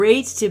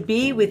Great to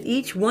be with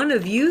each one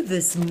of you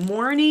this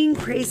morning.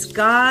 Praise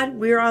God.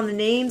 We're on the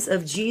Names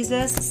of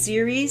Jesus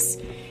series,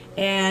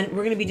 and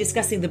we're going to be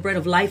discussing the bread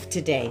of life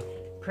today.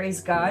 Praise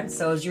God.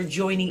 So as you're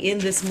joining in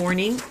this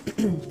morning,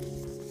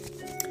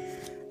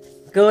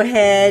 go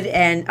ahead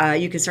and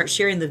you can start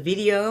sharing the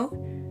video.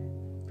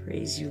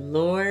 Praise you,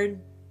 Lord.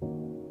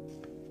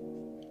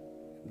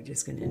 We're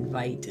just going to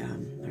invite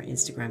our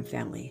Instagram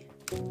family.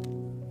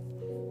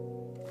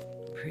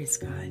 Praise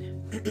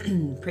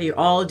God. Pray you're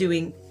all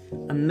doing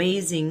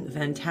amazing,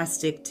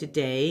 fantastic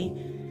today.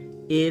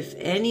 If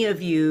any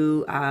of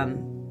you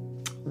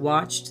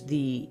watched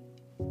the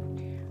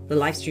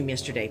live stream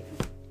yesterday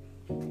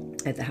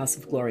at the House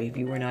of Glory, if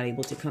you were not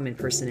able to come in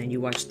person and you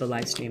watched the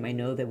live stream, I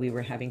know that we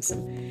were having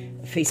some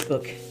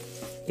Facebook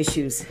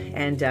issues,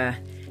 and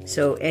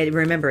so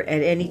remember,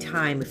 at any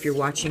time, if you're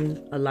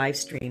watching a live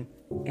stream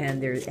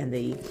and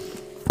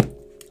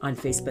on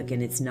Facebook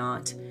and it's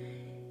not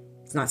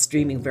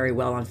streaming very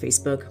well on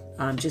Facebook,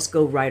 just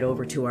go right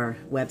over to our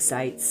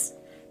websites,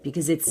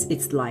 because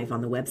it's live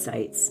on the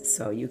websites.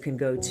 So you can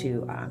go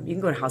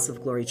to House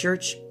of Glory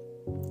Church,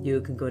 you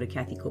can go to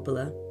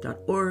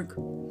kathycoppola.org,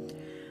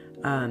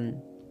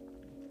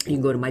 you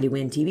can go to Mighty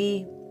Wind TV,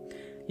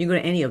 you can go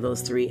to any of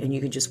those three and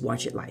you can just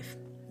watch it live.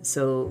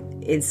 So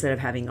instead of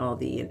having all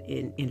the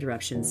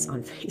interruptions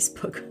on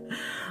Facebook.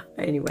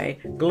 Anyway,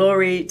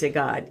 glory to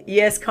God.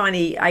 Yes,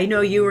 Connie, I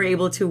know you were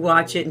able to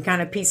watch it and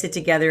kind of piece it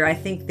together. I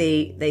think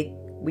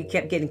we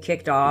kept getting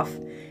kicked off,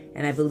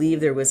 and I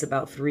believe there was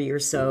about 3 or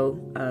so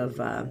of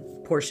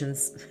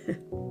portions.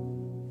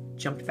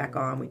 Jumped back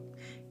on, we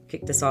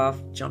kicked us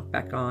off, jumped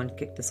back on,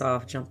 kicked us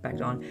off, jumped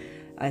back on.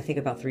 I think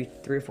about three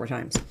or four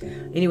times.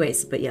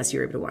 Anyways, but yes,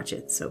 you're able to watch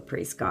it. So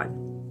praise God.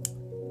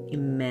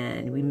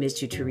 Amen. We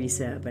missed you,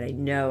 Teresa, but I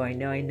know.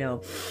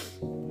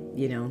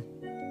 You know,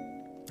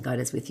 God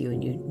is with you,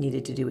 and you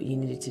needed to do what you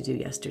needed to do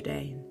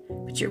yesterday.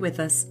 But you're with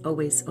us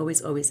always,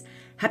 always, always.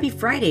 Happy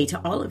Friday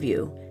to all of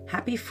you.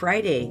 Happy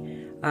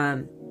Friday.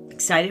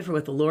 Excited for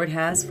what the Lord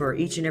has for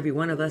each and every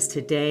one of us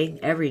today,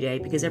 every day,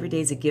 because every day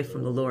is a gift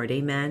from the Lord.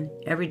 Amen.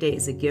 Every day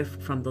is a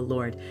gift from the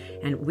Lord.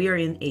 And we are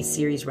in a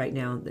series right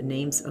now, the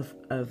Names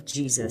of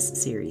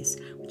Jesus series.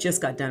 We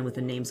just got done with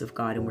the names of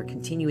God, and we're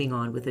continuing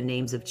on with the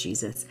names of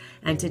Jesus.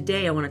 And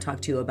today I want to talk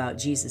to you about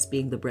Jesus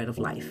being the bread of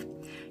life.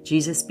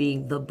 Jesus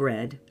being the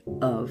bread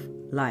of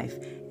life.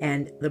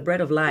 And the bread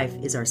of life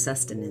is our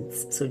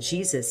sustenance. So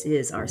Jesus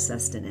is our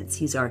sustenance.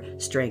 He's our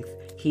strength.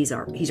 He's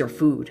our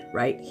food,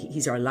 right?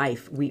 He's our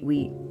life.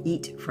 We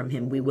eat from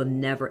him. We will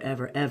never,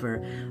 ever,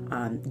 ever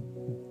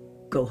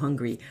go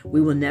hungry.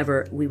 We will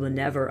never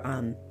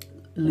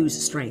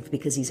lose strength,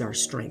 because he's our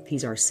strength.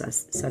 He's our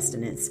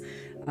sustenance.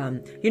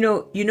 You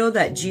know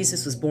that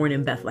Jesus was born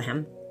in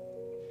Bethlehem,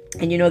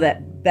 and you know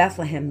that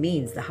Bethlehem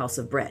means the house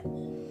of bread.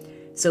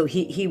 So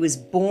he was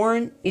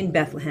born in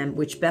Bethlehem,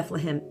 which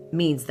Bethlehem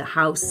means the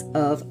house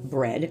of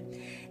bread,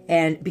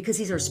 and because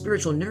he's our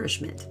spiritual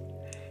nourishment.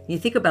 You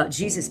think about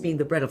Jesus being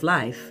the bread of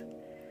life,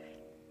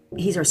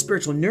 he's our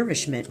spiritual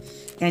nourishment,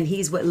 and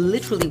he's what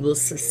literally will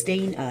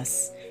sustain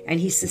us, and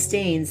he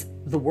sustains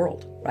the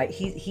world, right?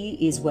 He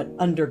is what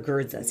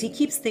undergirds us. He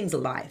keeps things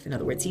alive. In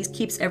other words, he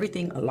keeps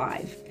everything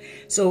alive.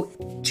 So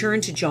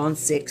turn to John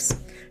 6,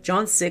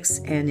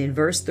 and in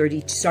verse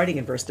 30, starting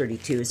in verse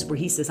 32 is where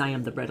he says, I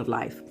am the bread of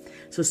life.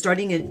 So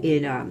starting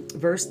in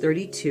verse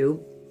 32,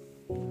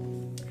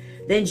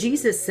 then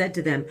Jesus said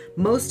to them,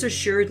 most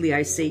assuredly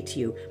I say to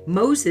you,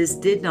 Moses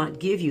did not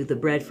give you the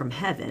bread from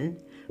heaven,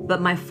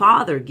 but my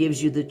Father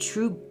gives you the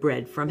true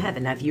bread from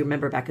heaven. Now, if you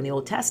remember back in the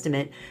Old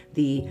Testament,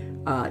 the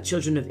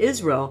children of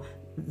Israel,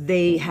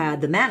 they had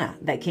the manna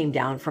that came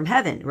down from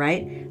heaven,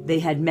 right? They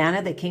had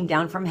manna that came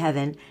down from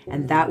heaven,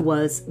 and that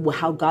was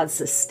how God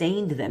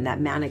sustained them.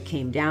 That manna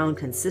came down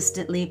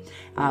consistently.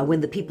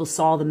 When the people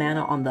saw the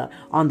manna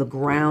on the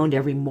ground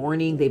every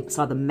morning, they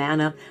saw the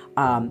manna.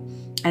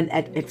 And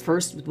at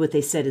first, what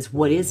they said is,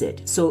 what is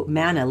it? So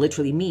manna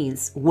literally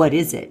means, what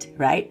is it,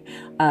 right?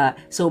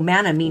 So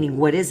manna meaning,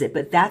 what is it?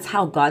 But that's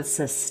how God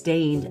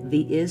sustained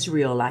the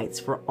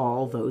Israelites for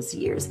all those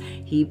years.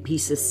 He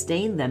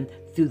sustained them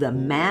through the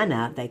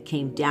manna that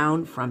came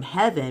down from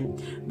heaven,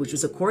 which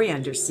was a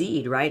coriander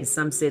seed, right? And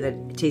some say that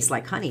it tastes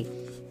like honey,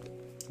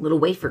 little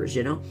wafers,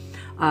 you know.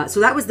 So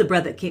that was the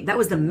bread that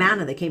was the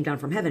manna that came down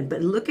from heaven.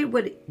 But look at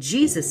what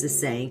Jesus is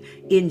saying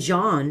in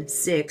John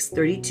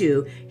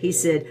 6:32. He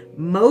said,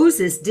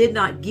 Moses did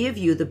not give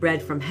you the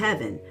bread from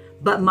heaven,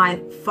 but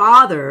my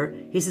Father,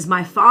 he says,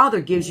 my Father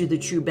gives you the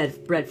true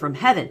bread from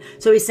heaven.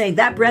 So he's saying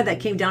that bread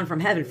that came down from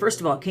heaven, first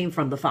of all, came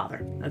from the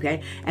Father,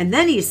 okay? And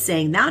then he's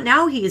saying,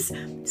 now he is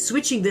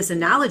switching this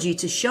analogy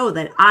to show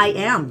that I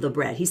am the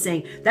bread. He's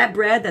saying that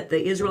bread that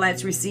the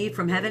Israelites received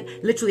from heaven,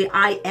 literally,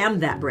 I am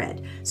that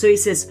bread. So he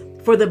says,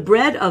 for the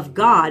bread of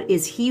God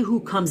is he who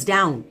comes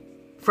down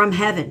from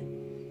heaven.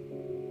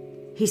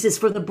 He says,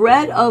 for the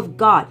bread of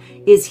God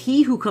is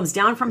he who comes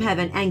down from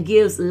heaven and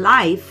gives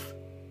life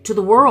to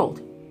the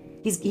world.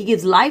 He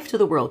gives life to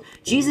the world.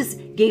 Jesus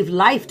gave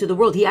life to the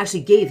world. He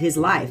actually gave his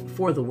life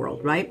for the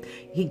world, right?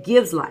 He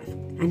gives life,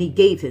 and he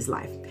gave his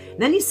life.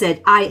 And then he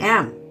said, I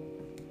am.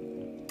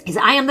 He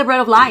said, I am the bread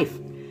of life.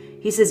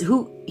 He says,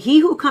 he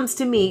who comes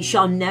to me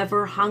shall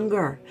never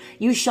hunger.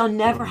 You shall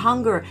never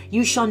hunger.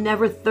 You shall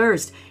never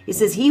thirst. He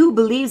says, he who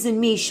believes in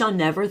me shall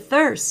never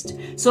thirst.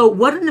 So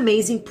what an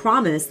amazing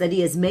promise that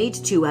he has made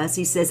to us.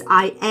 He says,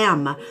 I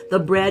am the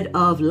bread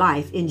of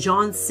life. In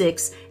John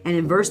 6 and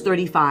in verse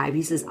 35,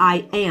 he says,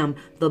 I am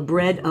the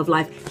bread of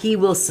life. He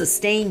will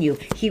sustain you.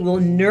 He will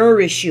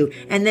nourish you.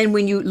 And then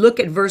when you look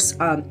at verse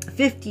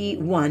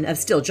 51 of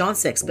still John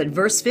 6, but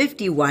verse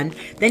 51,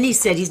 then he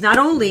said, he's not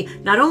only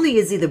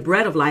is he the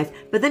bread of life,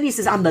 but then he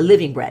says, I'm the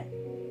living bread.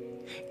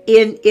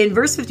 In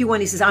verse 51,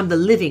 he says, I'm the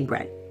living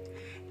bread.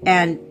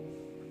 And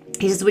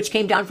he says, which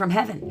came down from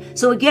heaven.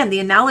 So again, the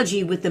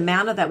analogy with the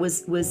manna that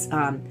was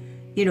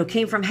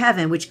came from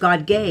heaven, which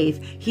God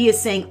gave, he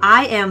is saying,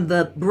 I am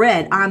the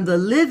bread, I'm the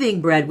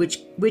living bread,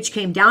 which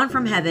came down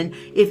from heaven.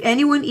 If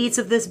anyone eats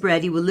of this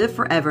bread, he will live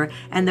forever.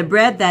 And the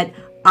bread that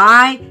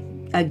I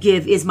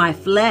give is my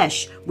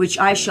flesh, which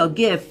I shall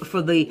give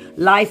for the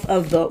life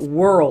of the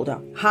world.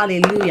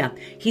 Hallelujah.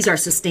 He's our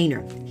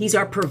sustainer. He's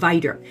our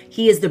provider.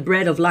 He is the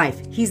bread of life.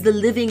 He's the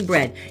living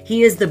bread.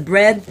 He is the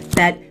bread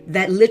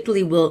that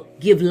literally will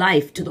give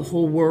life to the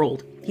whole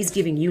world. He's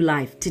giving you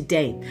life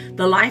today.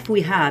 The life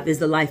we have is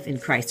the life in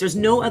Christ. There's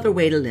no other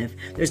way to live.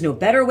 There's no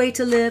better way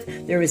to live.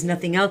 There is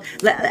nothing else.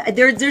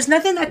 There's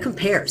nothing that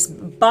compares.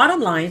 Bottom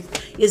line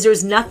is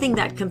there's nothing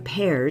that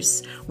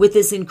compares with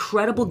this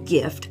incredible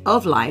gift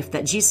of life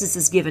that Jesus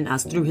has given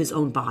us through his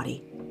own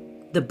body,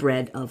 the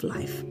bread of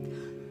life.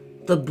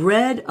 The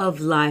bread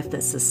of life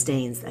that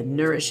sustains, that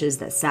nourishes,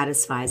 that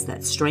satisfies,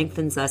 that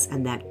strengthens us,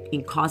 and that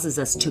causes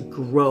us to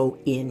grow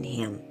in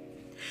him.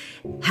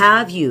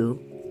 Have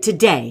you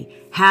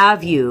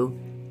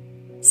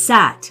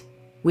sat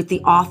with the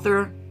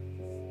author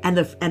and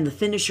the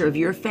finisher of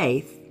your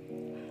faith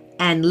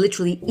and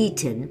literally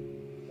eaten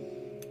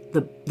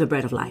the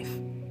bread of life?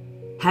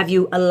 Have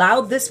you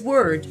allowed this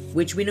word,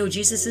 which we know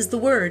Jesus is the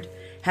word,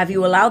 have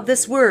you allowed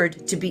this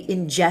word to be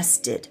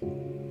ingested?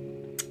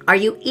 Are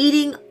you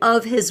eating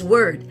of his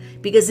word?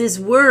 Because his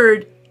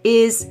word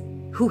is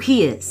who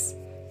he is.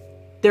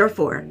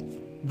 Therefore,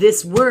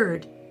 this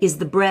word is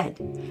the bread.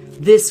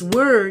 This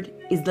word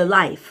is the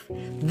life.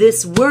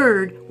 This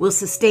word will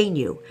sustain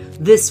you.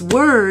 This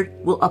word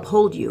will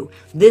uphold you.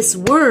 This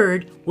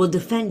word will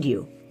defend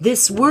you.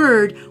 This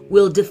word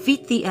will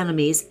defeat the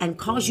enemies and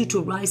cause you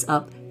to rise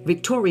up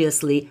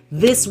victoriously.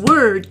 This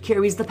word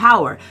carries the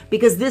power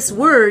because this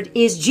word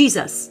is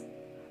Jesus.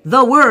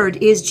 The word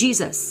is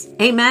Jesus.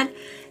 Amen.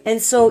 And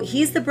so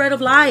he's the bread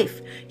of life.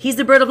 He's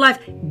the bread of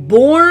life.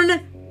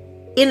 Born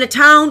in a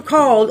town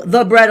called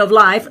the bread of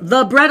life,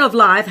 the bread of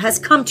life has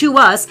come to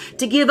us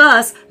to give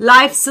us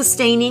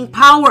life-sustaining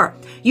power.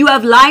 You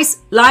have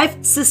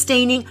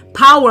life-sustaining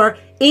power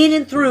in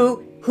and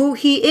through who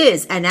he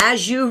is. And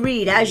as you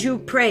read, as you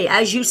pray,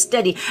 as you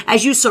study,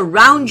 as you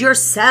surround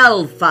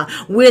yourself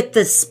with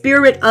the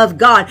Spirit of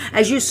God,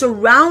 as you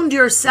surround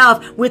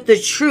yourself with the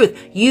truth,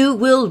 you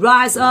will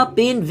rise up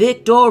in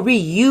victory.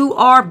 You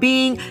are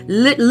being,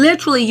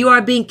 literally, you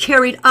are being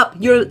carried up.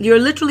 You're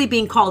literally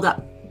being called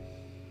up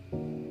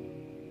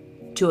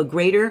to a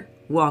greater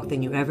walk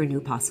than you ever knew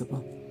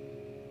possible.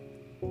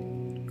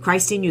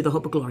 Christ in you, the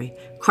hope of glory.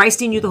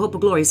 Christ in you, the hope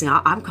of glory. Saying,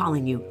 I'm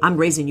calling you. I'm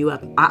raising you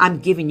up. I'm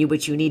giving you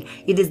what you need.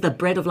 It is the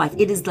bread of life.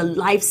 It is the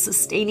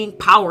life-sustaining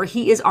power.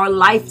 He is our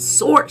life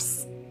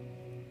source.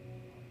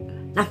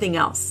 Nothing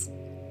else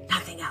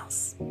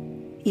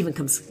even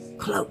comes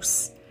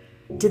close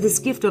to this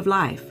gift of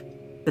life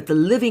that the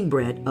living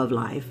bread of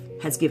life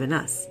has given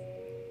us.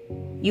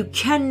 You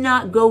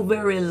cannot go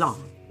very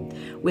long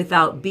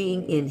without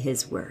being in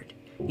his word.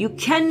 You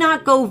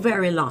cannot go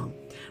very long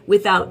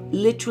without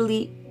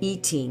literally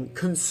eating,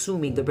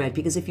 consuming the bread.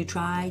 Because if you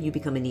try, you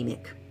become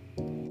anemic.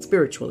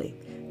 Spiritually,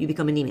 you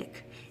become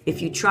anemic. If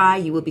you try,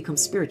 you will become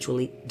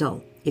spiritually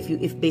dull. If you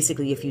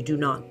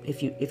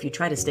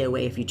try to stay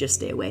away, if you just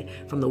stay away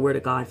from the word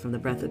of God, from the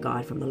breath of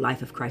God, from the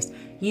life of Christ,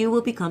 you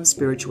will become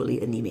spiritually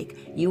anemic.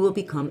 You will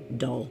become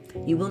dull.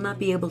 You will not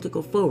be able to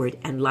go forward,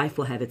 and life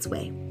will have its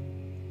way.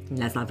 And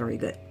that's not very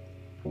good.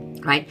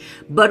 Right?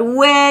 But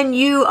when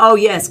you, oh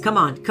yes, come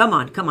on,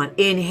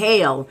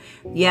 inhale.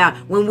 Yeah,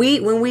 when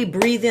we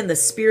breathe in the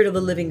Spirit of the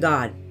living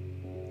God,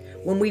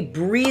 when we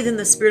breathe in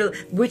the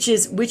Spirit, which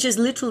is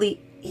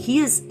literally, he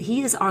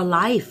is our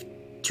life.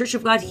 Church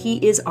of God,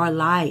 he is our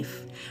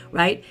life,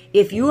 right?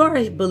 If you are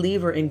a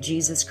believer in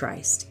Jesus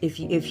Christ, if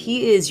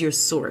he is your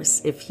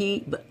source, if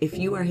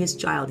you are his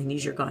child and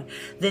he's your God,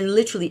 then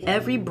literally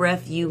every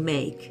breath you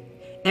make,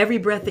 every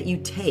breath that you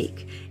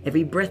take,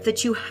 every breath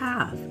that you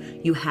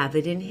have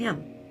it in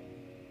him.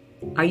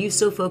 Are you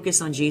so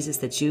focused on Jesus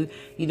that you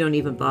don't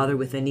even bother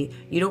with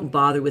you don't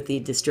bother with the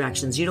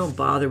distractions. You don't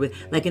bother with,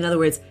 like, in other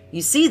words,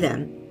 you see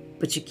them,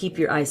 but you keep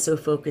your eyes so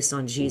focused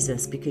on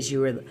Jesus because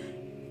you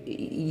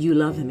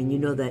love him and you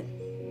know that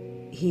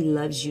he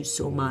loves you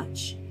so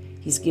much.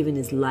 He's given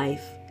his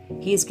life.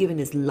 He has given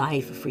his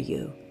life for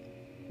you.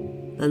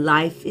 The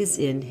life is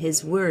in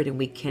his word and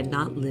we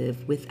cannot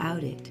live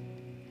without it.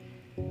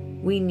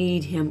 We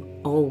need him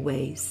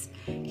always.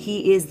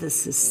 He is the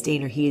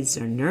sustainer. He is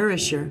our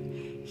nourisher.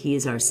 He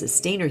is our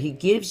sustainer. He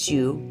gives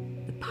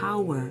you the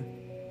power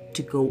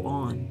to go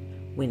on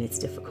when it's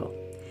difficult.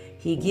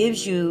 He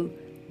gives you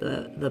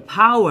the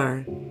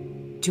power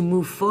to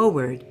move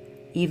forward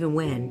even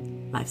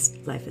when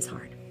life is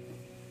hard.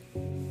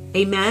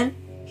 Amen?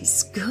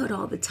 He's good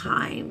all the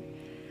time.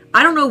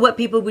 I don't know what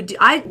people would do.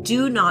 I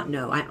do not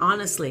know. I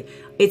honestly,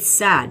 it's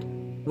sad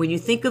when you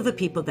think of the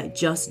people that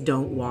just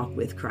don't walk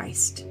with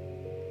Christ.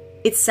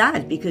 It's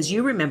sad because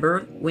you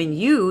remember when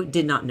you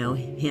did not know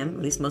him,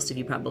 at least most of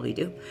you probably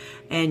do,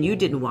 and you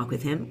didn't walk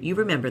with him. You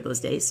remember those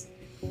days.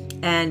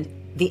 And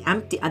the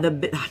empty,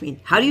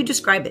 how do you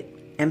describe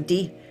it?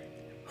 Empty,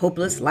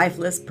 hopeless,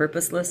 lifeless,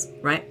 purposeless,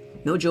 right?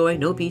 No joy,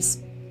 no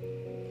peace.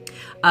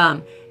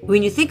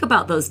 When you think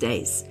about those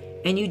days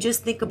and you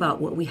just think about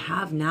what we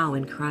have now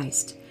in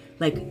Christ,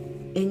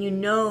 and you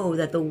know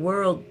that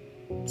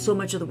so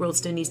much of the world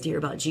still needs to hear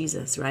about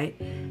Jesus, right?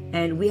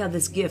 And we have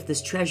this gift,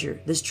 this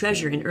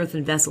treasure in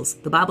earthen vessels.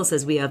 The Bible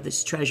says we have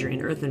this treasure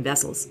in earthen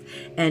vessels.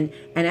 And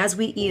as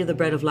we eat of the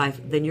bread of life,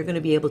 then you're going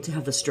to be able to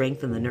have the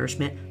strength and the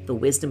nourishment, the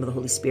wisdom of the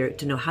Holy Spirit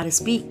to know how to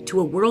speak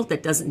to a world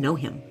that doesn't know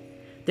him.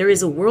 There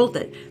is a world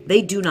that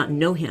they do not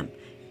know him.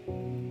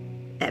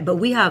 But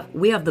we have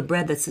the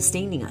bread that's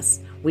sustaining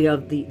us. We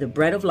have the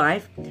bread of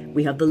life.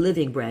 We have the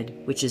living bread,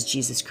 which is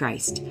Jesus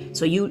Christ.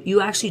 So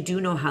you actually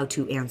do know how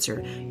to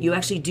answer. You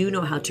actually do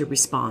know how to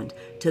respond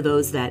to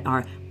those that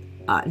are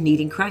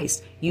needing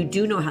Christ. You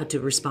do know how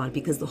to respond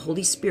because the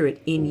Holy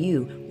Spirit in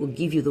you will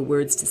give you the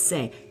words to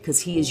say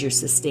because he is your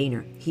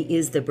sustainer. He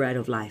is the bread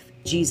of life.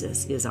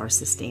 Jesus is our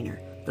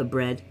sustainer, the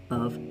bread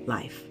of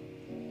life.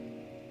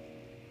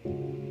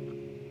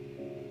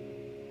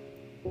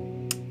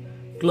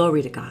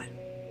 Glory to God.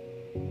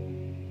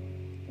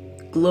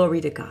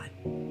 Glory to God.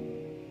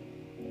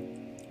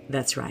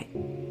 That's right.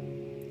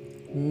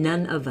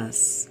 None of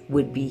us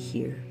would be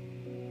here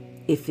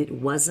if it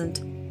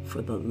wasn't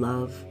for the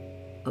love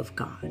of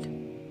God.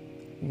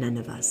 None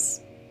of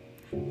us.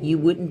 You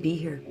wouldn't be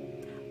here.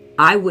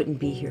 I wouldn't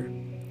be here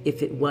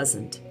if it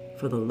wasn't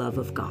for the love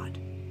of God.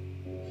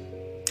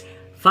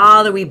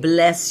 Father, we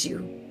bless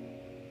you.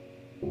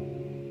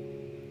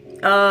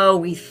 Oh,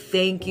 we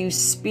thank you,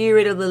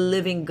 Spirit of the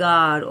living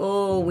God.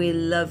 Oh, we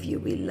love you,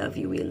 we love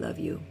you, we love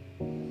you.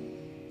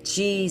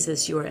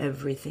 Jesus, you are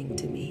everything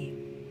to me.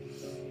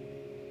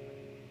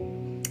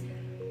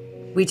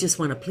 We just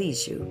want to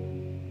please you.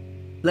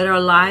 Let our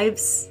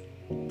lives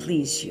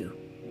please you.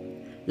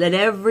 Let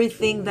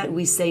everything that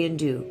we say and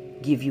do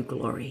give you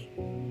glory.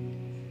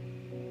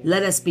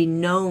 Let us be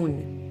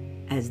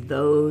known as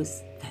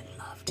those that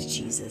loved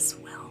Jesus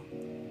well.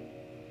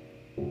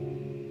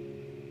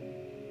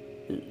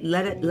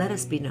 Let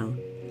us be known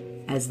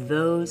as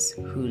those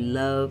who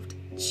loved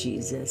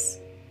Jesus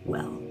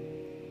well.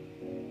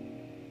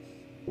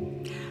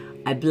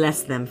 I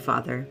bless them,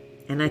 Father,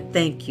 and I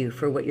thank you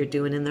for what you're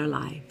doing in their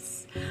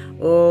lives.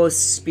 Oh,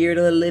 Spirit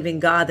of the living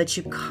God, that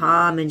you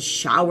come and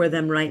shower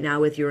them right now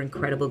with your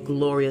incredible,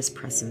 glorious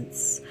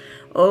presence.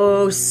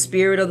 Oh,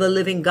 Spirit of the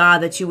living God,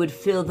 that you would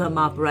fill them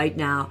up right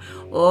now.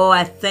 Oh,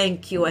 I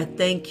thank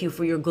you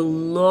for your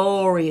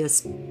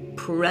glorious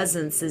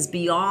presence is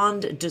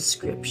beyond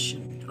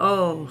description.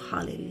 Oh,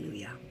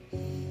 hallelujah.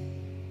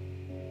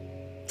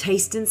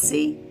 Taste and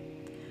see.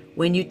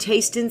 When you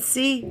taste and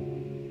see,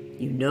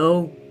 you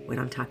know what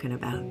I'm talking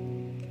about.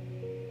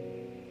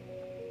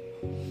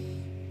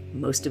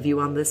 Most of you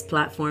on this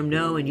platform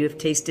know, and you have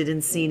tasted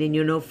and seen, and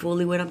you know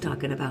fully what I'm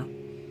talking about.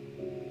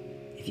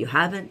 If you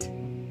haven't,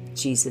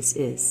 Jesus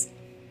is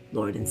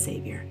Lord and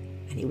Savior,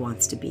 and he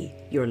wants to be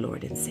your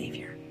Lord and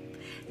Savior.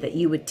 That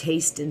you would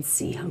taste and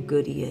see how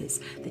good he is,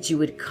 that you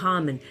would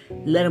come and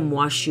let him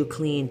wash you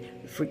clean,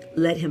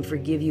 let him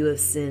forgive you of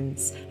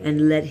sins,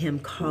 and let him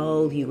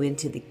call you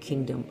into the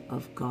kingdom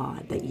of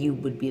God, that you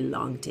would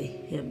belong to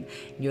him.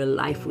 Your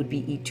life would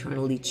be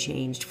eternally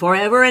changed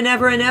forever and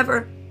ever and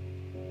ever.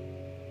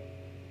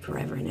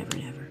 Forever and ever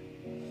and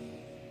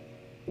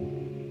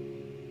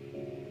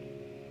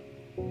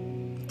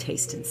ever.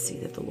 Taste and see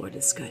that the Lord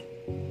is good.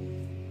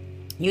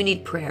 You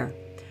need prayer.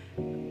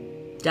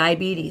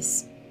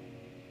 Diabetes.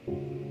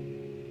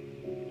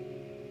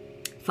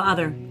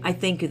 Father, I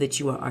thank you that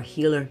you are our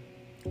healer.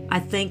 I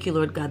thank you,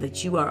 Lord God,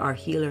 that you are our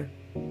healer.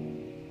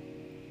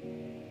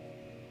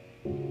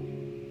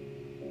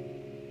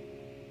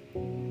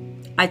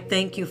 I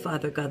thank you,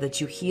 Father God, that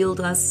you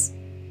healed us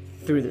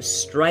through the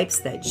stripes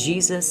that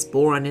Jesus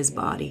bore on his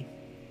body.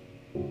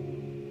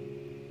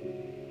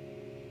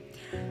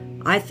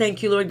 I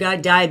thank you, Lord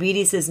God,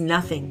 diabetes is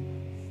nothing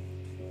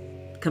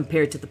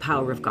compared to the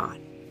power of God.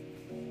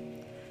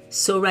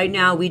 So right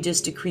now, we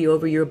just decree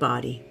over your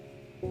body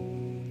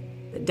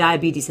that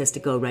diabetes has to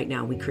go right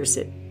now. We curse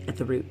it at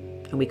the root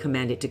and we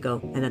command it to go,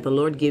 and that the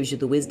Lord gives you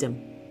the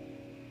wisdom.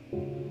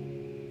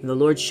 And the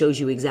Lord shows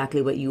you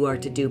exactly what you are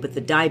to do. But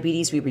the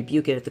diabetes, we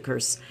rebuke it at the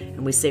curse.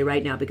 And we say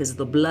right now, because of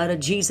the blood of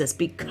Jesus,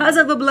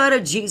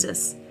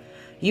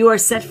 you are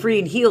set free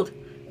and healed.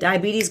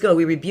 Diabetes, go.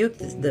 We rebuke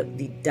the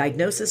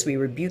diagnosis. We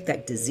rebuke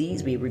that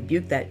disease. We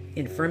rebuke that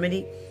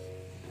infirmity.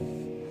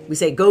 We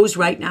say it goes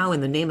right now in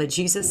the name of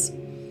Jesus.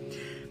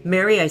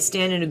 Mary, I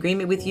stand in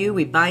agreement with you.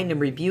 We bind and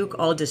rebuke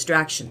all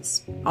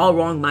distractions, all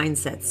wrong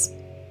mindsets,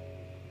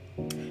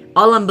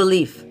 all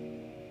unbelief,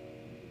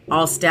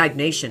 all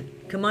stagnation.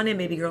 Come on in,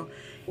 baby girl.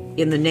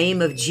 In the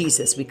name of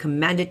Jesus, we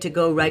command it to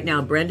go right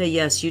now. Brenda,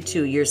 yes, you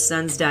too. Your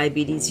son's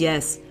diabetes,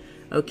 yes.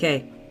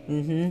 Okay.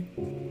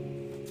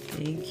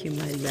 Thank you,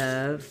 my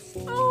love.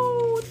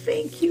 Oh,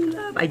 thank you,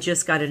 love. I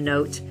just got a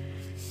note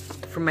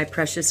from my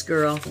precious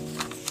girl,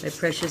 my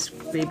precious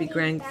baby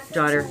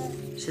granddaughter.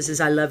 She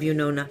says, I love you,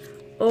 Nona.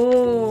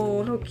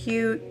 Oh, how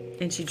cute.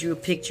 And she drew a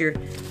picture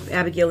of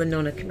Abigail and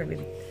Nona. Come here,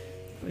 baby.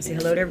 Want to say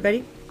hello to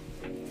everybody?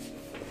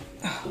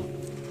 Oh.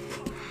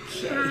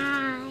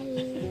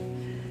 Okay.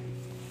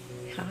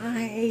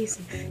 Hi.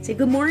 Say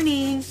good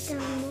morning. Good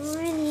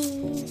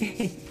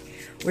morning.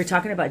 We're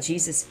talking about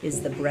Jesus is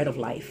the bread of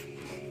life.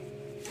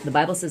 The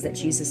Bible says that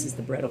Jesus is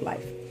the bread of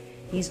life.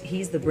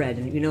 He's the bread.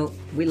 And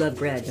we love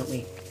bread, don't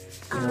we?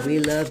 We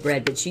love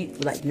bread, but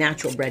like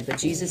natural bread, but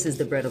Jesus is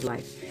the bread of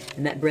life.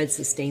 And that bread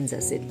sustains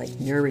us. It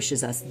like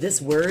nourishes us.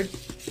 This word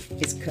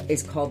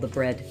is called the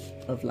bread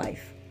of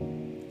life.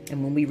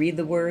 And when we read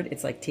the word,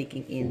 it's like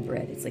taking in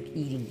bread. It's like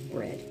eating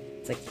bread.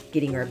 It's like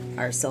getting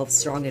ourselves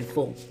strong and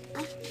full.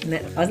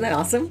 Wasn't that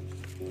awesome?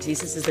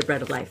 Jesus is the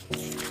bread of life.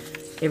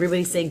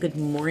 Everybody's saying good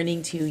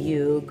morning to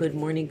you. Good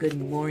morning,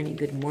 good morning,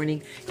 good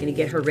morning. Gonna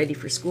get her ready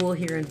for school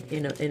here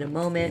in a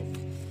moment.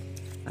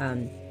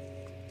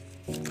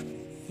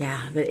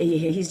 Yeah, but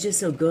he's just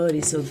so good.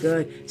 He's so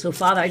good. So,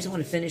 Father, I just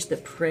want to finish the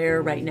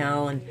prayer right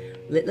now, and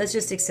let's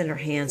just extend our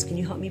hands. Can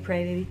you help me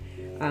pray, baby?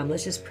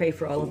 Let's just pray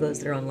for all of those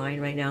that are online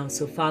right now.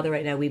 So, Father,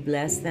 right now we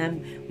bless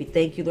them. We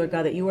thank you, Lord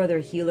God, that you are their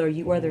healer.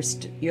 You're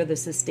the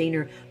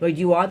sustainer. Lord,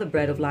 you are the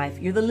bread of life.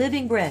 You're the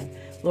living bread.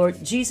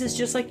 Lord Jesus,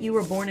 just like you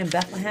were born in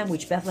Bethlehem,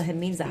 which Bethlehem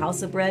means the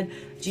house of bread,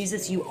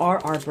 Jesus, you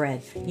are our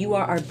bread. You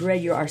are our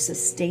bread. You're our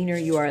sustainer.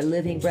 You are our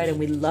living bread, and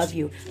we love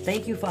you.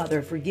 Thank you,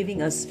 Father, for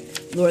giving us,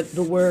 Lord,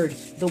 the word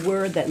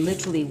that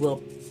literally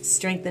will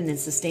strengthen and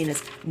sustain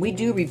us. We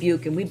do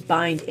rebuke and we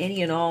bind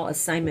any and all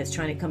assignments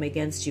trying to come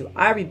against you.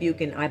 I rebuke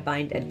and I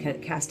bind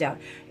and cast out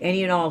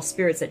any and all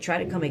spirits that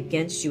try to come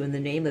against you in the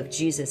name of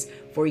Jesus.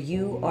 For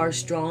you are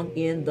strong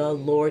in the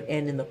Lord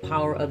and in the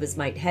power of his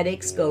might.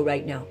 Headaches, go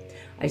right now.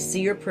 I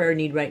see your prayer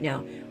need right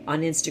now on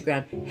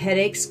Instagram.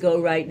 Headaches,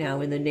 go right now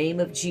in the name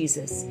of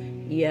Jesus.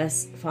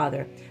 Yes,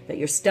 Father, that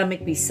your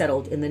stomach be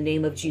settled in the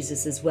name of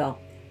Jesus as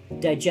well.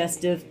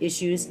 Digestive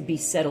issues be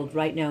settled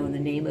right now in the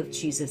name of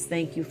Jesus.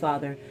 Thank you,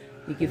 Father.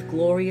 We give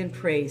glory and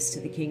praise to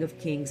the King of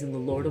Kings and the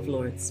Lord of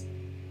Lords.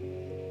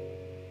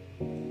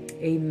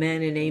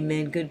 Amen and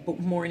amen. Good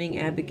morning,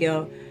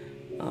 Abigail.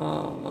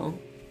 Oh,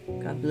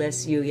 God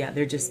bless you. Yeah,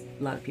 a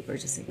lot of people are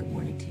just saying good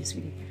morning to you,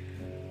 sweetie.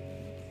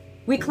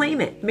 We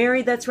claim it.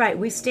 Mary, that's right.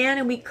 We stand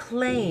and we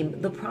claim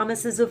the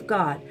promises of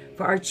God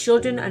for our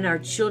children and our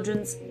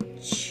children's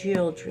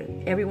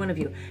children. Every one of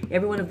you,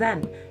 every one of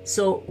them.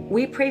 So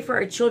we pray for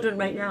our children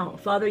right now.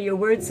 Father, your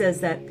word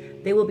says that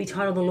they will be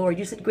taught of the Lord.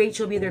 You said great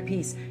shall be their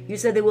peace. You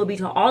said they will be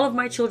taught. All of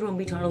my children will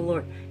be taught of the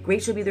Lord.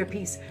 Great shall be their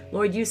peace.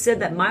 Lord, you said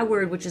that my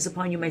word which is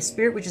upon you, my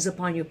spirit which is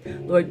upon you,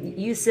 Lord,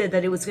 you said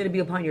that it was going to be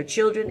upon your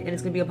children and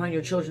it's going to be upon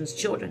your children's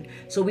children.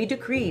 So we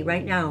decree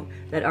right now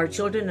that our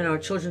children and our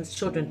children's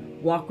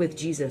children walk with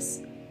Jesus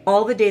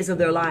all the days of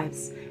their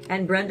lives.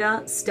 And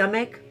Brenda,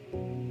 stomach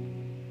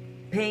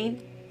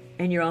pain,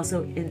 and you're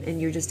also and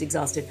you're just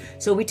exhausted.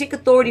 So we take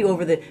authority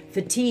over the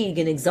fatigue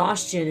and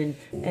exhaustion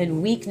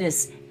and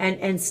weakness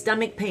and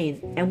stomach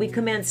pain, and we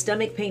command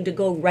stomach pain to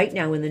go right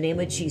now in the name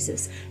of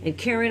Jesus. And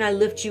Karen, I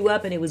lift you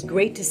up, and it was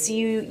great to see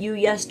you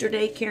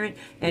yesterday, Karen.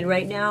 And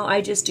right now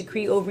I just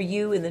decree over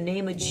you in the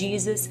name of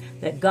Jesus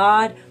that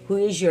God, who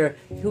is your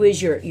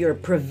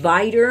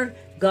provider,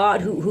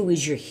 God, who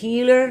is your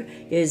healer,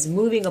 is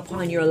moving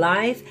upon your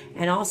life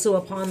and also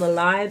upon the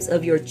lives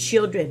of your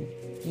children.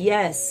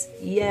 Yes,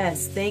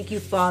 yes. Thank you,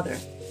 Father.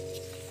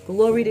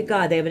 Glory to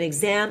God. They have an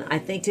exam. I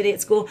think today at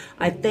school.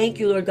 I thank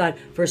you, Lord God,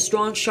 for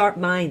strong, sharp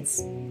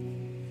minds.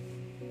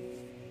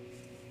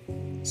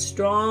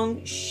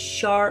 Strong,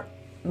 sharp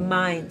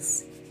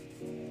minds.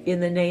 In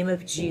the name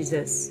of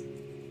Jesus.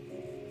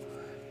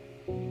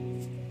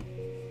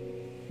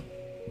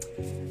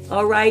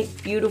 All right,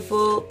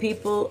 beautiful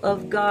people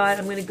of God.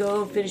 I'm going to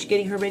go finish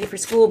getting her ready for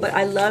school, but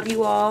I love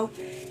you all.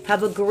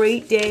 Have a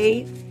great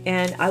day,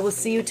 and I will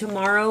see you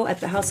tomorrow at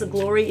the House of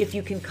Glory if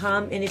you can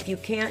come, and if you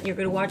can't, you're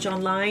going to watch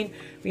online.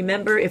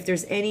 Remember, if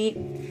there's any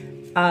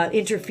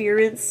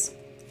interference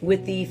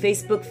with the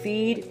Facebook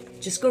feed,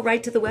 just go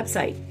right to the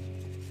website.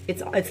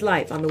 It's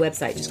live on the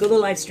website. Just go to the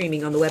live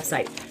streaming on the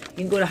website. You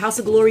can go to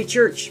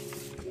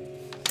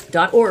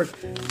houseofglorychurch.org,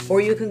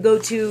 or you can go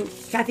to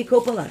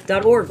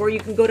kathycoppola.org, or you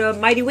can go to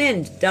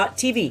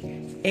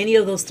mightywind.tv. Any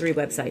of those three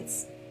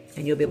websites,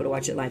 and you'll be able to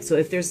watch it live. So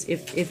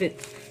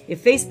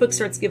if Facebook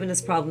starts giving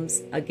us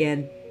problems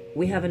again,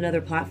 we have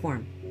another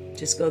platform.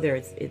 Just go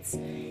there.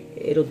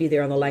 It'll be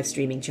there on the live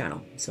streaming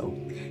channel. So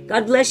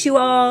God bless you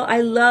all.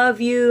 I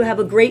love you. Have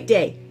a great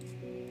day.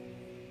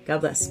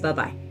 God bless.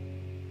 Bye-bye.